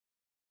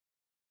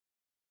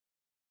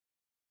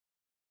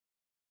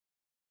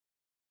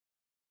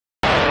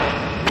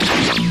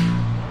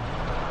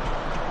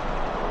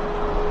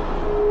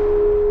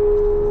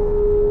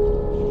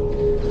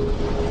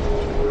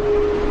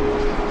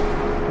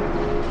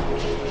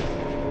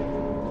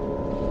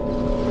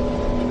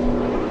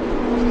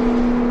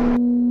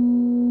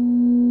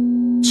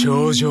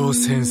頂上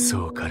戦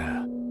争か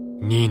ら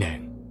2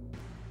年。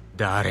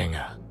誰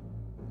が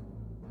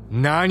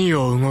何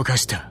を動か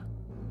した？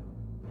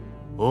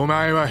お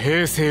前は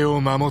平静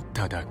を守っ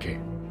ただけ。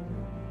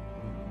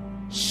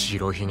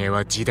白ひげ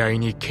は時代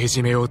にけ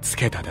じめをつ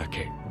けただ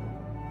け。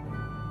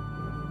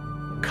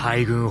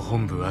海軍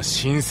本部は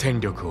新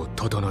戦力を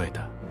整え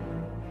た。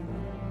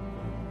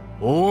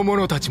大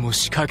物たちも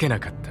仕掛けな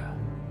かった。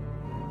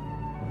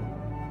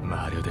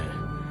まるで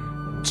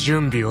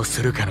準備を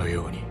するかの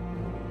ように。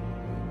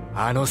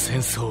あの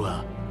戦争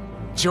は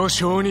序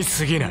章に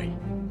過ぎない。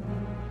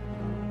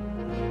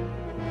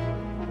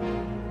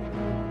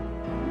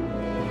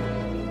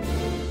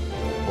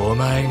お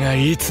前が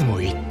いつも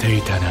言って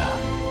いたな。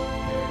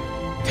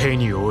手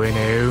に負えね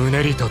えう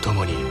ねりとと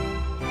もに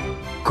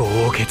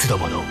豪傑ど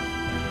もの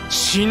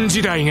新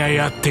時代が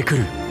やってく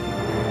る。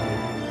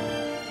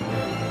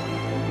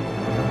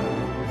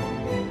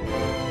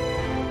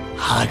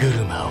歯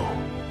車を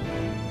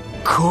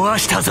壊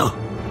したぞ。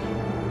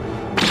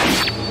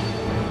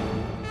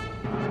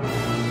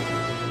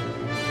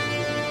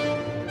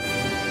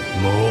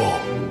もう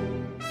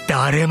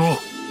誰も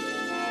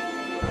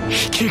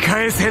引き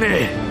返せね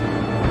え。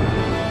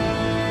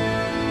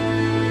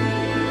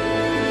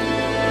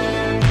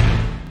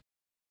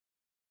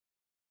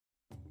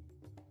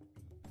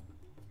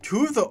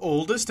Two of the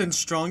oldest and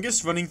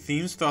strongest running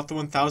themes throughout the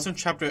 1000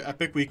 chapter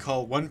epic we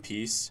call One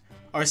Piece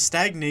are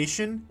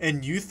stagnation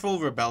and youthful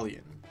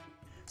rebellion.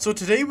 So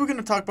today we're going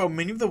to talk about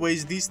many of the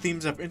ways these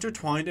themes have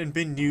intertwined and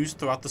been used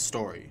throughout the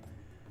story,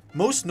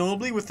 most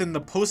notably within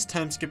the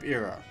post-time skip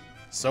era.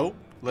 So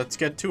let's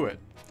get to it.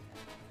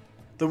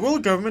 The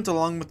world government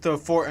along with the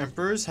 4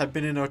 emperors have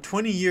been in a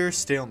 20-year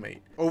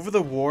stalemate over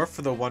the war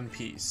for the One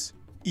Piece.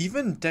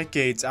 Even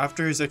decades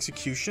after his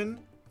execution,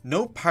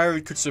 no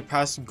pirate could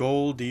surpass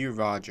Gol D.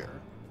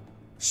 Roger.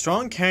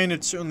 Strong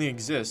candidates certainly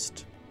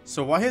exist,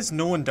 so why has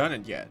no one done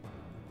it yet?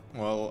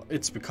 Well,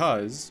 it's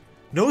because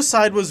no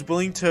side was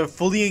willing to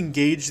fully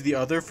engage the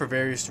other for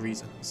various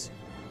reasons.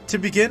 To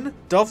begin,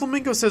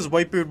 Doflamingo says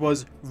Whitebeard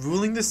was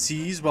ruling the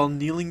seas while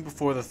kneeling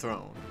before the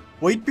throne.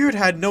 Whitebeard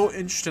had no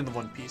interest in the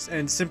One Piece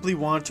and simply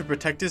wanted to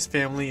protect his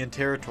family and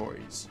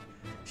territories.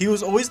 He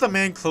was always the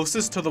man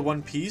closest to the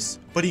One Piece,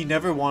 but he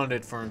never wanted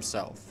it for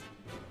himself.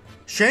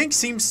 Shanks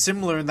seems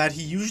similar in that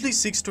he usually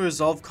seeks to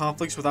resolve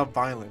conflicts without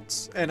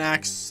violence, and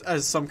acts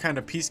as some kind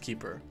of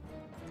peacekeeper.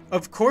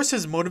 Of course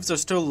his motives are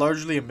still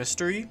largely a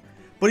mystery,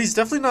 but he's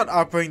definitely not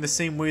operating the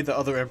same way the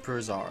other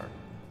emperors are.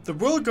 The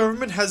world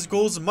government has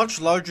goals much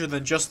larger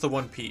than just the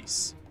One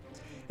Piece.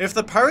 If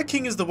the Pirate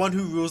King is the one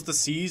who rules the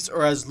seas,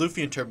 or as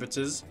Luffy interprets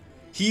it,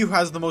 he who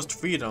has the most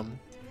freedom,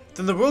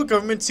 then the world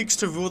government seeks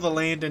to rule the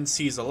land and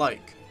seas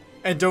alike,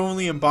 and don't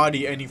only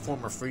embody any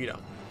form of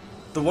freedom.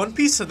 The One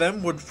Piece to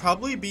them would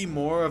probably be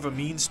more of a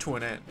means to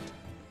an end,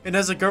 and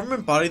as a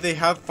government body they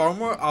have far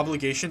more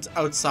obligations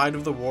outside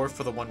of the war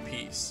for the One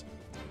Piece.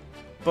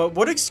 But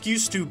what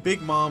excuse do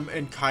Big Mom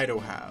and Kaido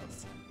have?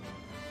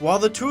 While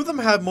the two of them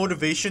have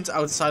motivations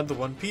outside the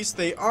One Piece,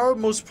 they are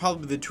most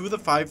probably the 2 of the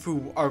 5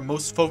 who are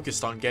most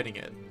focused on getting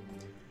it.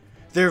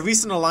 Their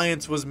recent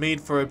alliance was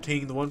made for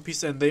obtaining the One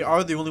Piece, and they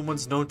are the only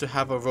ones known to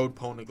have a road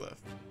poneglyph.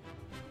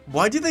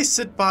 Why did they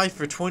sit by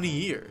for 20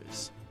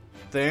 years?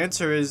 The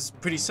answer is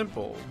pretty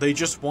simple, they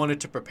just wanted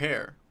to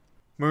prepare.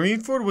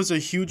 Marineford was a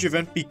huge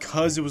event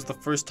because it was the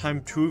first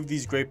time 2 of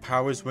these great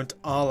powers went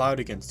all out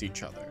against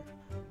each other.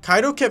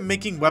 Kaido kept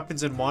making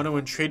weapons in Wano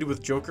and traded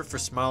with Joker for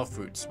smile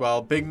fruits,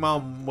 while Big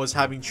Mom was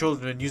having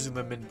children and using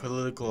them in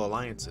political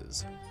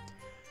alliances.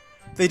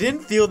 They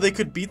didn't feel they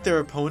could beat their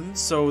opponents,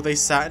 so they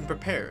sat and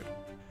prepared.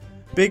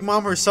 Big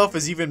Mom herself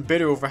is even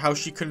bitter over how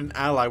she couldn't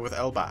ally with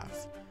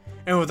Elbaf.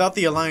 And without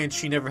the alliance,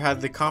 she never had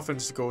the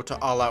confidence to go to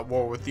all-out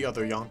war with the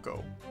other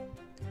Yonko.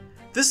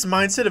 This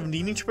mindset of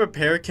needing to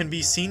prepare can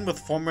be seen with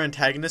former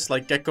antagonists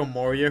like Gecko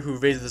Moria, who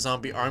raised the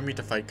zombie army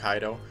to fight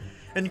Kaido,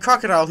 and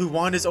Crocodile, who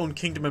wanted his own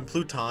kingdom in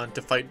Pluton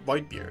to fight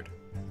Whitebeard.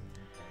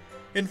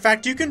 In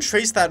fact, you can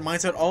trace that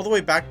mindset all the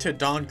way back to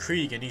Don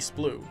Krieg in East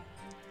Blue.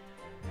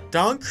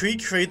 Don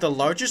Krieg created the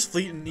largest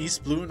fleet in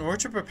East Blue in order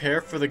to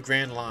prepare for the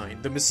Grand Line,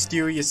 the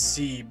mysterious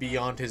sea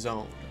beyond his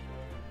own.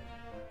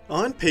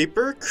 On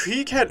paper,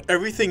 Krieg had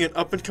everything an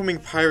up-and-coming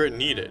pirate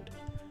needed.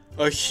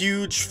 A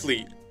huge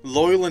fleet,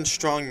 loyal and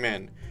strong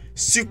men,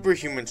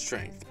 superhuman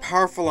strength,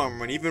 powerful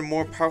armor, and even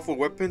more powerful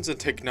weapons and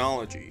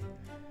technology.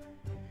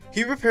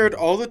 He prepared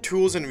all the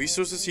tools and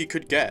resources he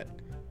could get.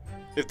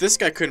 If this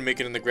guy couldn't make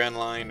it in the Grand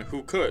Line,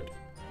 who could?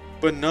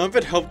 But none of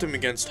it helped him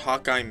against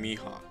Hawkeye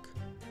Mihawk.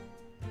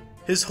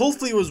 His whole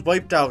fleet was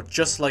wiped out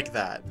just like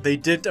that. They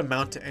didn't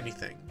amount to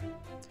anything.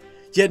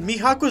 Yet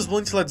Mihawk was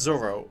willing to let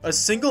Zoro, a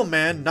single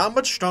man not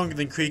much stronger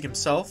than Krieg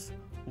himself,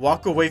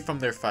 walk away from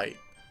their fight,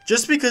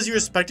 just because he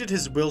respected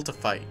his will to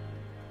fight.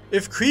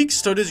 If Krieg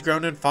stood his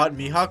ground and fought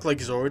Mihawk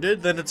like Zoro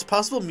did, then it's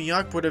possible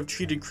Mihawk would have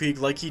treated Krieg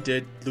like he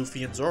did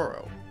Luffy and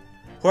Zoro.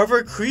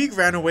 However, Krieg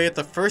ran away at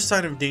the first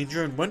sign of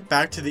danger and went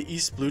back to the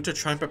East Blue to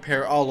try and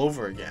prepare all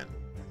over again.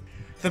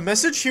 The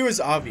message here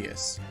is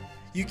obvious.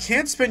 You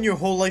can't spend your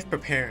whole life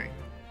preparing.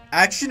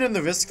 Action and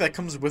the risk that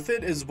comes with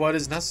it is what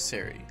is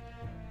necessary.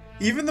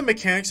 Even the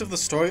mechanics of the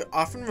story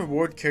often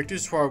reward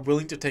characters who are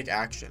willing to take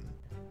action.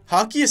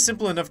 Hockey is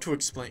simple enough to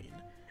explain.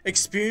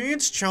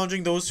 Experience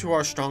challenging those who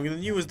are stronger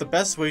than you is the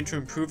best way to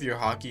improve your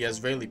hockey,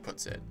 as Rayleigh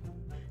puts it.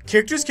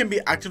 Characters can be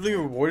actively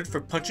rewarded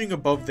for punching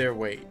above their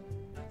weight.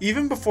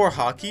 Even before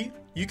hockey,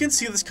 you can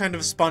see this kind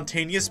of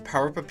spontaneous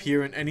power-up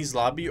appear in Ennie's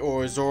lobby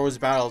or Zoro's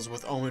battles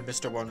with Ohm and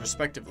Mr. One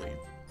respectively.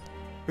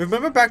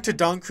 Remember back to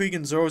Don Krieg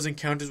and Zoro's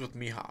encounters with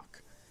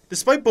Mihawk.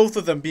 Despite both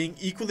of them being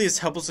equally as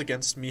helpless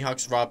against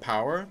Mihawk's raw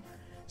power,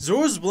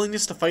 Zoro's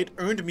willingness to fight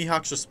earned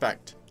Mihawk's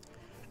respect,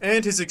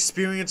 and his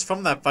experience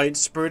from that fight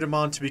spurred him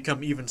on to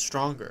become even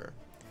stronger.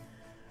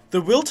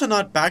 The will to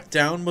not back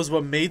down was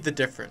what made the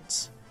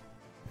difference.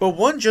 But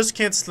one just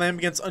can't slam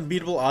against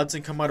unbeatable odds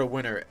and come out a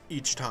winner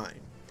each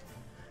time.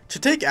 To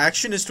take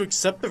action is to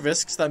accept the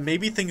risks that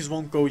maybe things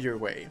won't go your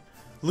way.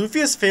 Luffy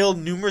has failed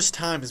numerous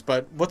times,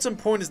 but what's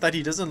important is that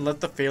he doesn't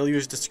let the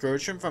failures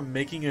discourage him from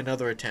making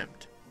another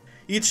attempt.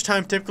 Each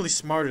time typically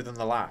smarter than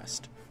the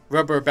last.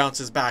 Rubber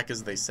bounces back,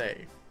 as they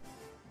say.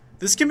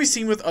 This can be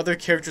seen with other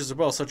characters as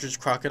well, such as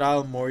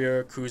Crocodile,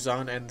 Moria,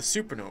 Kuzan, and the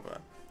Supernova.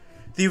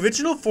 The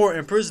original 4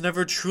 Emperors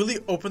never truly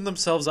opened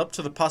themselves up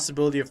to the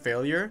possibility of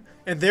failure,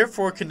 and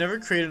therefore could never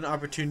create an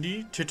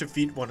opportunity to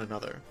defeat one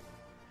another.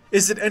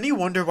 Is it any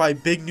wonder why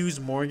Big News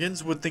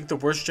Morgans would think the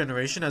worst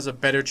generation has a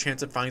better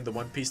chance at finding the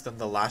One Piece than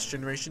the last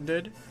generation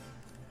did?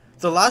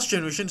 The last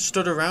generation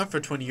stood around for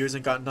 20 years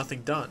and got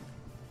nothing done.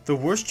 The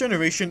worst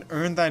generation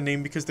earned that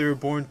name because they were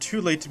born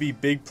too late to be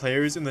big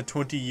players in the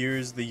 20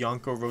 years the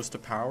Yonko rose to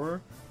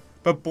power,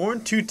 but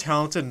born too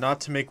talented not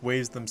to make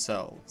waves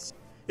themselves.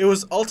 It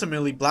was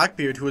ultimately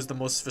Blackbeard who was the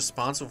most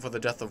responsible for the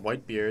death of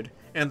Whitebeard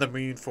and the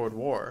Marineford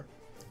War.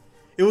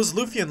 It was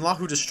Luffy and Law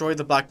who destroyed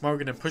the Black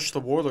Market and pushed the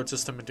warlord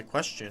system into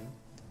question,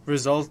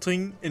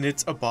 resulting in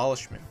its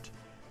abolishment.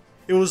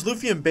 It was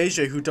Luffy and Beige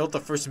who dealt the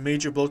first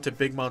major blow to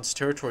Big Mom's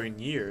territory in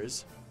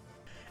years.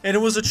 And it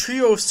was a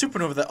trio of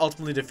Supernova that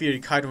ultimately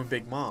defeated Kaido and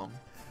Big Mom.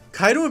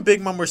 Kaido and Big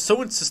Mom were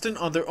so insistent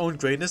on their own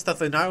greatness that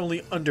they not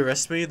only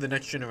underestimated the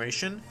next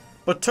generation,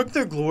 but took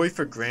their glory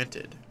for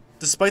granted,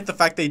 despite the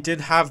fact they did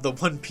have the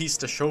One Piece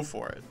to show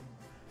for it.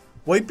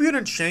 Whitebeard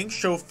and Shanks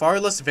show far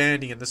less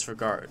vanity in this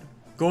regard,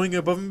 going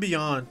above and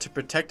beyond to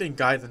protect and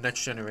guide the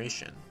next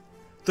generation.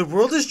 The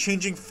world is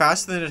changing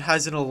faster than it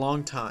has in a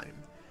long time,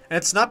 and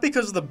it's not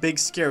because of the big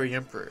scary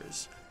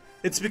emperors.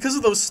 It's because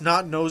of those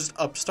snot-nosed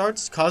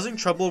upstarts causing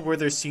trouble where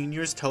their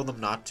seniors tell them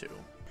not to.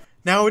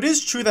 Now, it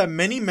is true that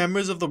many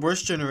members of the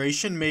worst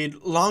generation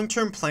made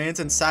long-term plans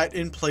and sat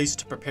in place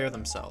to prepare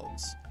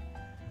themselves.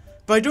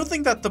 But I don't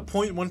think that the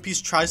point One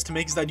Piece tries to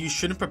make is that you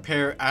shouldn't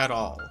prepare at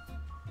all.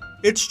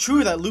 It's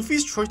true that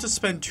Luffy's choice to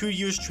spend 2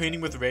 years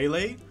training with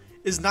Rayleigh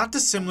is not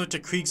dissimilar to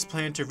Krieg's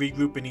plan to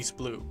regroup in East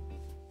Blue.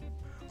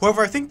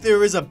 However, I think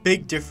there is a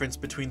big difference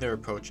between their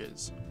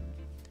approaches.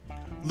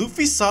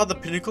 Luffy saw the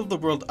pinnacle of the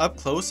world up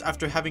close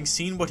after having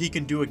seen what he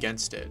can do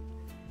against it,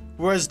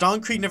 whereas Don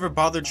Krieg never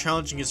bothered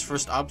challenging his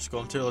first obstacle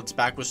until its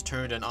back was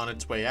turned and on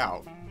its way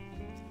out.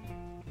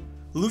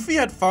 Luffy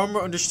had far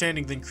more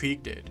understanding than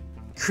Krieg did.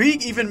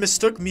 Krieg even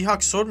mistook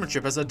Mihawk's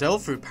swordsmanship as a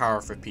Delphi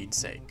power for Pete's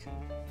sake.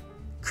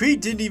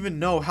 Krieg didn't even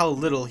know how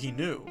little he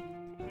knew.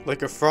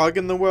 Like a frog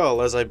in the well,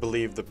 as I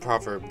believe the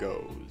proverb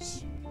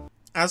goes.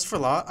 As for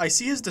Law, I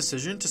see his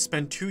decision to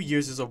spend 2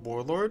 years as a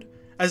warlord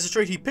as a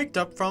trait he picked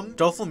up from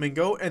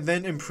Doflamingo and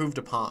then improved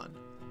upon.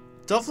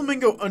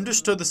 Doflamingo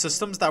understood the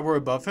systems that were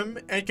above him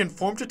and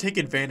conformed to take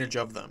advantage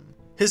of them.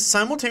 His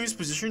simultaneous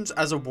positions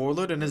as a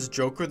warlord and as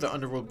Joker the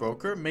Underworld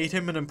Broker made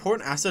him an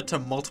important asset to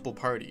multiple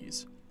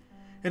parties.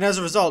 And as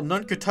a result,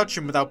 none could touch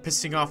him without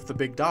pissing off the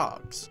big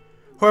dogs.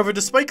 However,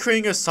 despite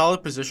creating a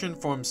solid position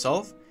for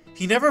himself,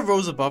 he never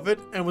rose above it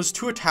and was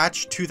too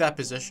attached to that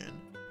position.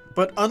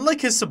 But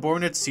unlike his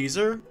subordinate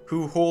Caesar,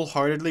 who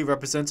wholeheartedly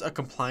represents a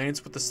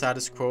compliance with the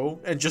status quo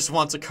and just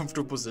wants a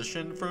comfortable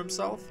position for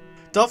himself,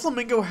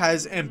 Doflamingo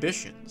has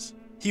ambitions.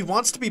 He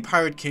wants to be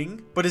Pirate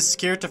King, but is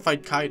scared to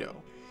fight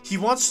Kaido. He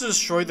wants to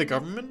destroy the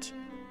government,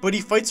 but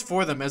he fights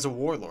for them as a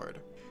warlord.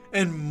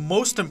 And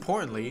most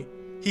importantly,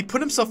 he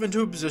put himself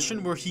into a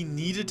position where he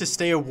needed to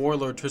stay a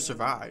warlord to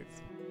survive.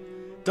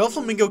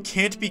 Doflamingo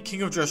can't be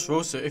King of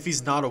Dressrosa if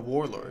he's not a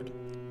warlord.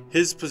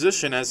 His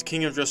position as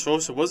King of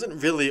Dressrosa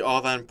wasn't really all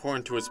that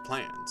important to his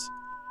plans,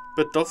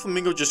 but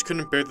Doflamingo just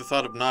couldn't bear the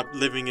thought of not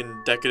living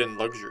in decadent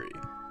luxury.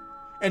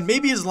 And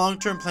maybe his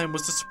long-term plan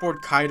was to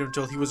support Kaido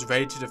until he was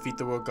ready to defeat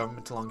the world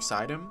government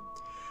alongside him.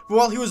 But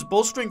while he was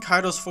bolstering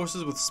Kaido's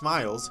forces with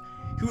smiles,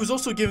 he was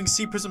also giving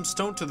Sea Prism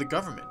Stone to the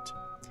government.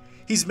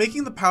 He's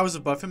making the powers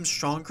above him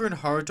stronger and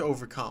harder to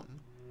overcome.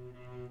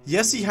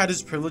 Yes, he had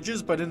his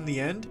privileges, but in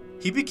the end,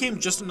 he became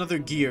just another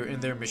gear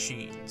in their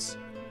machines.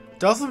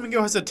 Doflamingo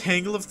has a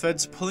tangle of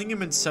threads pulling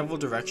him in several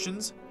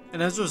directions,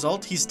 and as a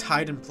result, he's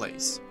tied in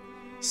place.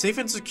 Safe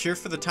and secure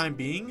for the time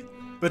being,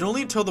 but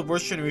only until the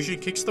worst generation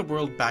kicks the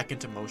world back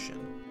into motion.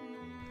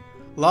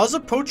 Law's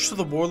approach to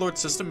the warlord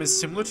system is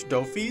similar to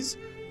Dofi's,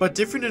 but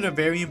different in a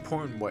very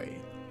important way.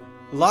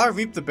 Law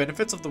reaped the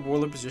benefits of the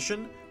warlord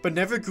position, but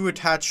never grew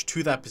attached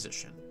to that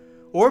position,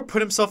 or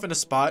put himself in a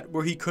spot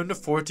where he couldn't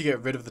afford to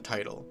get rid of the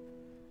title.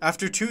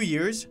 After 2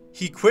 years,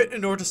 he quit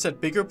in order to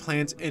set bigger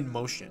plans in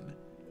motion.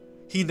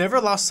 He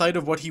never lost sight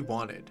of what he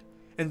wanted,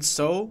 and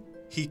so,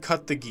 he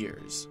cut the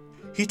gears.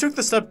 He took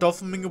the step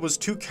Doflamingo was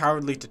too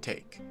cowardly to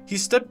take. He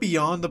stepped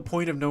beyond the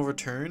point of no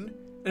return,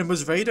 and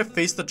was ready to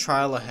face the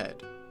trial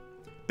ahead.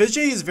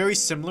 Bijay is very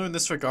similar in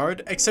this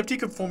regard, except he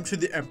conformed to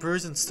the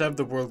emperors instead of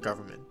the world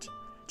government,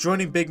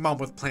 joining Big Mom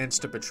with plans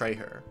to betray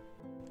her.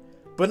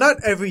 But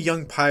not every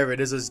young pirate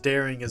is as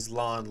daring as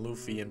Law and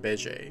Luffy and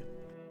Bijay.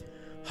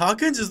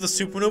 Hawkins is the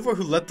supernova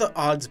who let the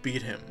odds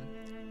beat him.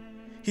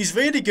 He's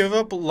ready to give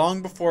up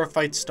long before a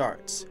fight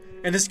starts,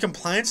 and his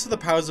compliance to the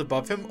powers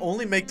above him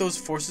only make those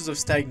forces of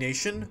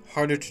stagnation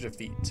harder to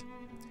defeat.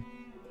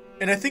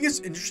 And I think it's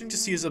interesting to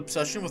see his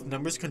obsession with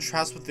numbers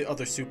contrast with the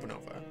other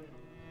supernova.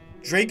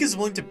 Drake is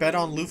willing to bet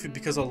on Luffy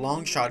because a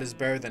long shot is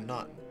better than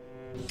none.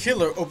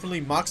 Killer openly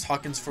mocks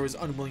Hawkins for his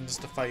unwillingness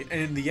to fight, and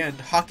in the end,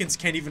 Hawkins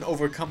can't even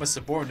overcome a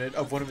subordinate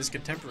of one of his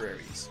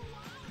contemporaries,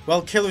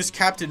 while Killer's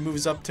captain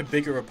moves up to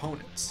bigger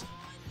opponents.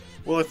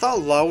 While I thought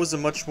Law was a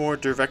much more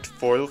direct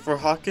foil for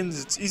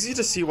Hawkins, it's easy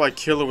to see why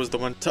Killer was the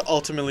one to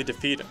ultimately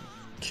defeat him.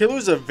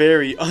 Killer's a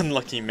very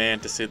unlucky man,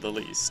 to say the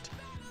least.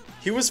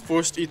 He was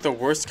forced to eat the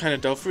worst kind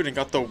of devil fruit and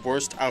got the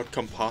worst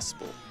outcome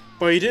possible,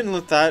 but he didn't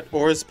let that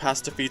or his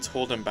past defeats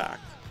hold him back.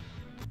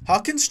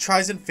 Hawkins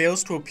tries and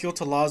fails to appeal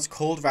to Law's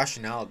cold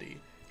rationality.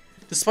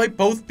 Despite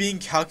both being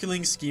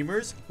calculating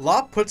schemers,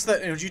 Law puts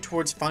that energy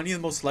towards finding the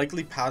most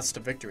likely paths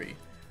to victory,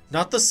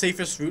 not the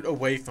safest route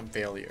away from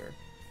failure.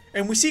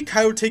 And we see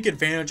Kaido take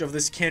advantage of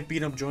this can't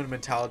beat him joiner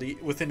mentality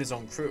within his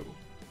own crew.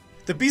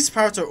 The Beast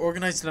Pirates are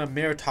organized in a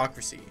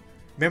meritocracy.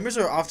 Members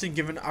are often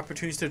given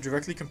opportunities to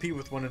directly compete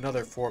with one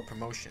another for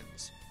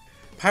promotions.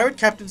 Pirate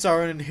captains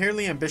are an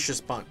inherently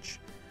ambitious bunch.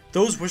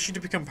 Those wishing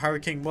to become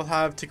Pirate King will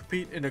have to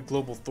compete in a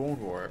global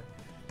thorn war.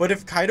 But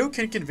if Kaido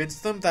can convince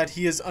them that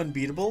he is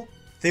unbeatable,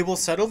 they will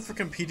settle for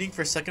competing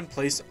for second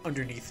place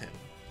underneath him.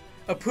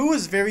 Apu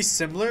is very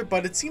similar,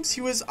 but it seems he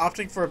was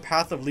opting for a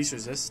path of least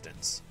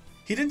resistance.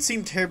 He didn't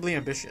seem terribly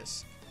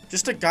ambitious,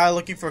 just a guy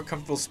looking for a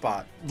comfortable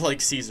spot,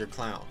 like Caesar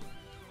Clown.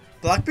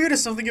 Blackbeard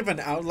is something of an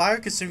outlier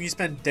considering he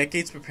spent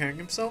decades preparing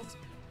himself,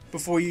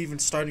 before even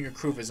starting a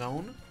crew of his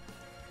own.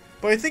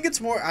 But I think it's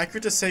more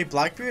accurate to say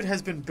Blackbeard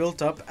has been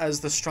built up as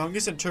the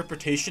strongest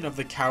interpretation of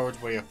the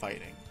coward's way of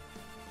fighting.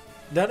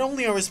 Not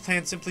only are his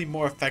plans simply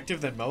more effective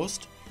than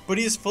most, but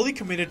he is fully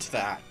committed to the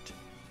act.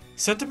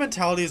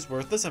 Sentimentality is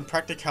worthless and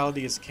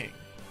practicality is king.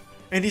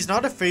 And he's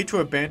not afraid to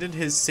abandon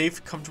his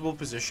safe, comfortable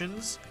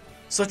positions,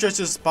 such as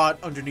his spot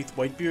underneath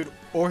Whitebeard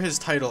or his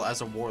title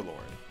as a warlord.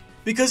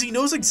 Because he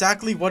knows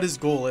exactly what his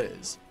goal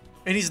is,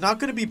 and he's not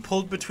going to be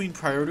pulled between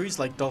priorities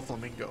like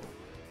Doflamingo.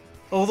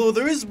 Although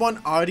there is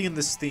one oddity in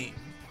this theme,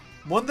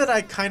 one that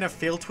I kind of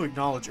failed to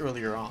acknowledge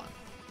earlier on.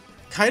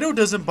 Kaido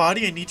does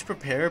embody a need to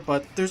prepare,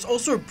 but there's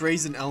also a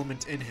brazen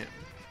element in him.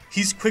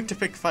 He's quick to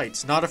pick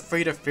fights, not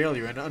afraid of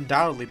failure, and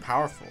undoubtedly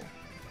powerful.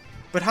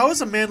 But how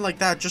is a man like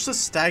that just as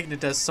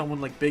stagnant as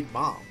someone like Big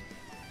Mom?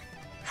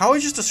 How I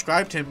just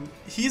described him,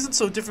 he isn't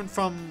so different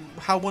from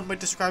how one might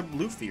describe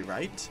Luffy,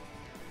 right?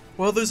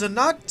 Well, there's a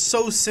not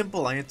so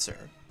simple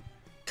answer.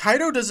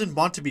 Kaido doesn't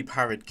want to be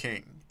Pirate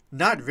King.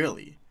 Not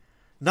really.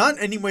 Not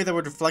in any way that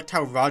would reflect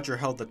how Roger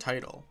held the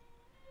title.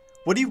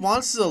 What he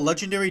wants is a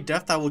legendary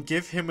death that will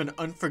give him an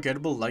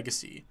unforgettable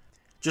legacy.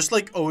 Just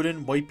like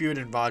Odin, Whitebeard,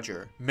 and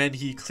Roger, men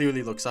he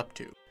clearly looks up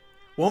to.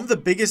 One of the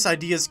biggest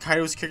ideas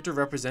Kaido's character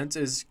represents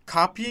is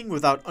copying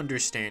without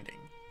understanding.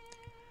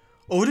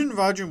 Odin,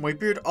 Roger, and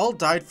Whitebeard all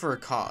died for a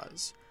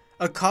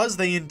cause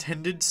they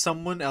intended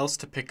someone else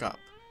to pick up.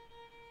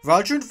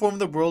 Roger informed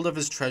the world of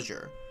his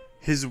treasure.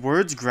 His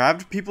words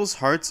grabbed people's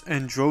hearts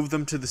and drove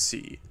them to the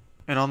sea,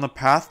 and on the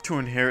path to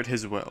inherit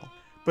his will.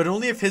 But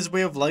only if his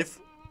way of life,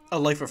 a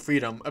life of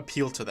freedom,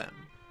 appealed to them.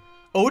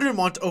 Odin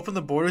wanted to open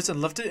the borders and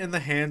left it in the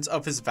hands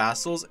of his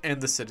vassals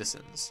and the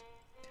citizens.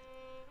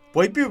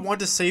 Whitebeard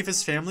wanted to save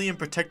his family and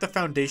protect the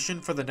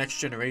foundation for the next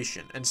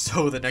generation, and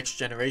so the next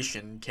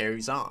generation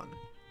carries on.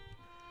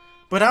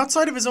 But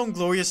outside of his own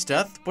glorious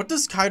death, what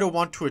does Kaido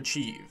want to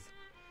achieve?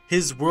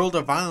 His world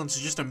of violence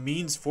is just a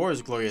means for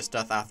his glorious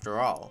death after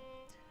all.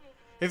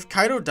 If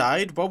Kaido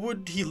died, what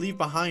would he leave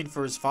behind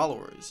for his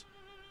followers?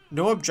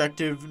 No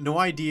objective, no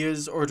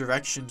ideas or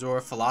directions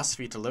or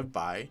philosophy to live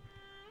by.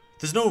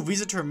 There's no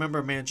reason to remember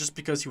a man just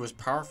because he was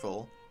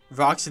powerful.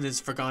 Rocks in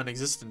his forgotten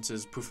existence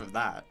is proof of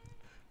that.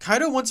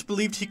 Kaido once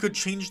believed he could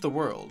change the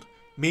world,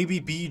 maybe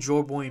be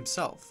Joy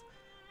himself.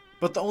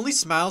 But the only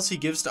smiles he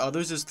gives to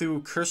others is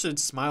through cursed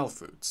smile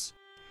fruits.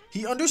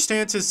 He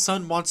understands his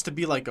son wants to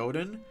be like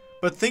Odin,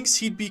 but thinks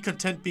he'd be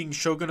content being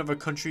shogun of a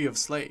country of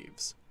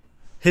slaves.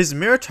 His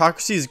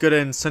meritocracy is good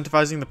at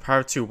incentivizing the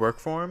pirates who work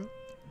for him,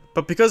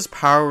 but because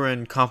power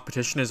and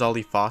competition is all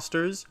he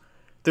fosters,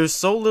 there's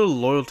so little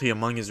loyalty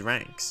among his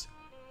ranks.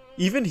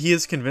 Even he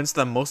is convinced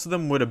that most of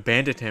them would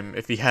abandon him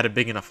if he had a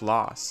big enough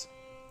loss.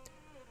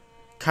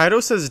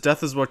 Kaido says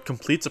death is what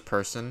completes a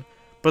person,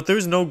 but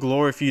there's no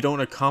glory if you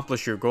don't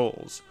accomplish your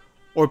goals,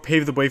 or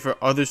pave the way for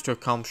others to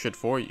accomplish it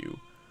for you,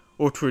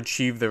 or to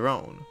achieve their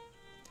own.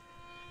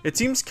 It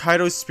seems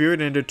Kaido's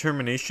spirit and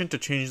determination to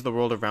change the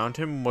world around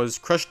him was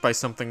crushed by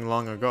something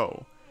long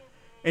ago,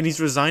 and he's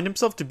resigned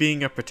himself to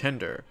being a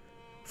pretender,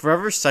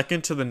 forever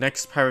second to the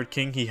next pirate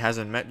king he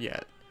hasn't met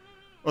yet,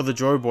 or the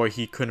joy boy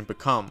he couldn't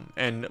become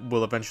and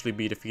will eventually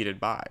be defeated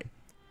by.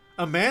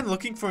 A man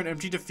looking for an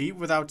empty defeat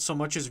without so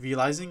much as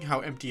realizing how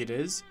empty it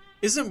is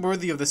isn't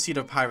worthy of the seat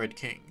of Pirate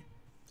King.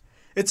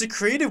 It's a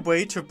creative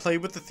way to play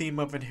with the theme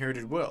of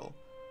inherited will,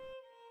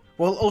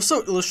 while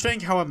also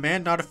illustrating how a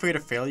man not afraid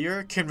of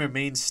failure can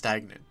remain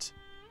stagnant.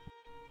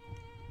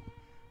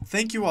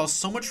 Thank you all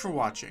so much for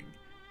watching.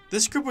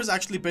 This script was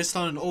actually based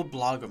on an old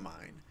blog of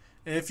mine.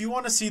 If you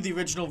want to see the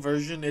original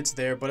version, it's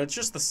there, but it's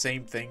just the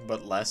same thing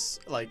but less,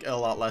 like a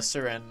lot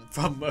lesser and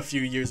from a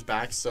few years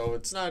back, so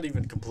it's not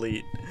even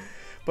complete.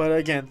 But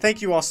again,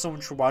 thank you all so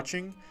much for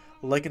watching.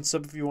 Like and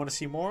sub if you want to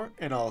see more,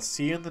 and I'll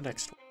see you in the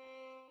next one.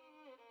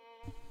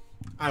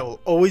 I will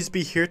always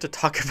be here to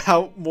talk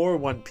about more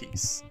One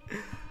Piece.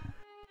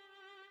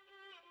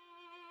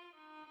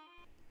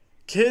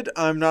 Kid,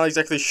 I'm not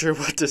exactly sure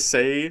what to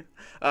say.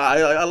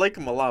 I like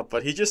him a lot,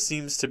 but he just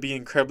seems to be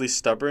incredibly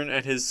stubborn,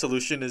 and his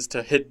solution is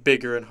to hit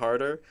bigger and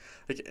harder.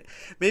 Like,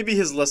 maybe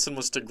his lesson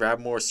was to grab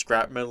more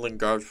scrap metal and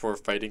garbage before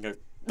fighting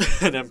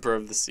an Emperor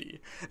of the Sea.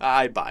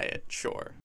 I buy it, sure.